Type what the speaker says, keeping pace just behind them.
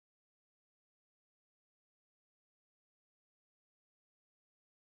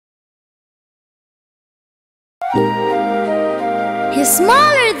He's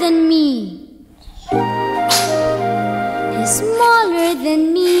smaller than me. He's smaller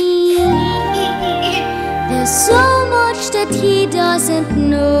than me. There's so much that he doesn't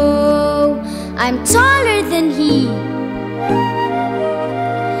know. I'm taller than he,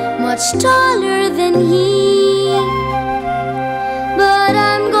 much taller than he. But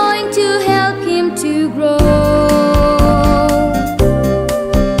I'm going to help him to grow.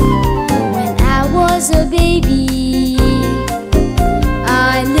 When I was a baby,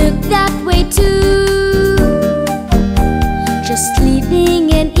 I looked that way too. Just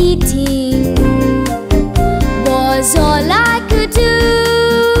sleeping and eating was all I could do.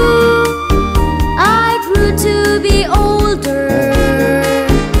 I grew to be older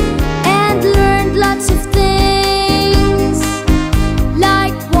and learned lots of things,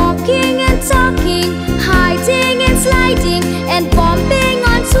 like walking and talking, hiding and sliding, and bumping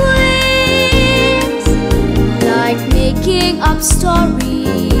on swings, like making up stories